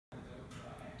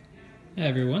Hi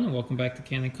everyone, and welcome back to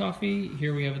Canning Coffee.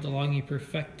 Here we have a Delonghi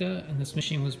Perfecta, and this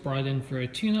machine was brought in for a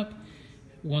tune-up.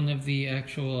 One of the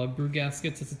actual brew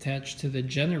gaskets that's attached to the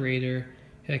generator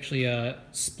had actually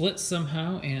split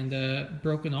somehow and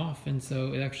broken off, and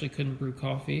so it actually couldn't brew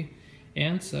coffee.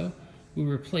 And so we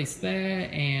replaced that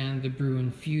and the brew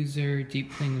infuser,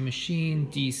 deep clean the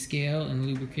machine, descale, and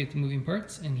lubricate the moving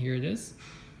parts, and here it is,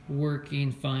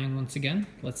 working fine once again.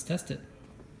 Let's test it.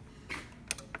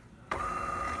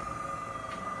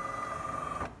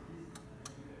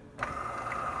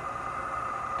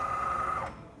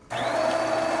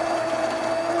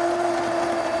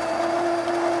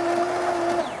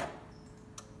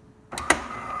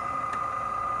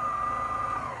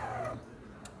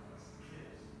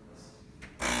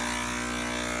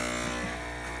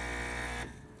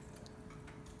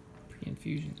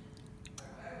 Infusion.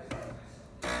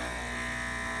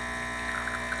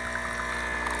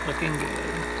 Looking good.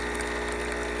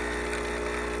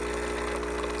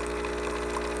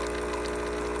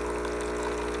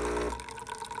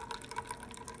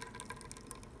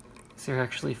 These are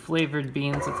actually flavored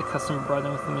beans that the customer brought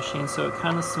in with the machine, so it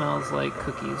kind of smells like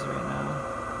cookies right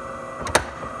now.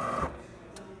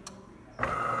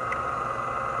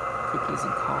 Cookies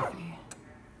and coffee.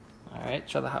 Alright,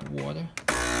 try the hot water.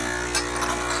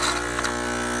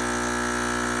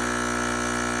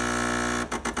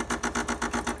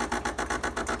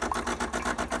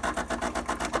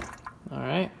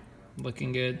 Alright,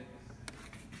 looking good.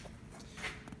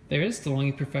 There is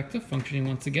Delonghi Perfecta functioning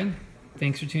once again.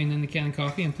 Thanks for tuning in to Canning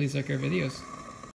Coffee, and please like our videos.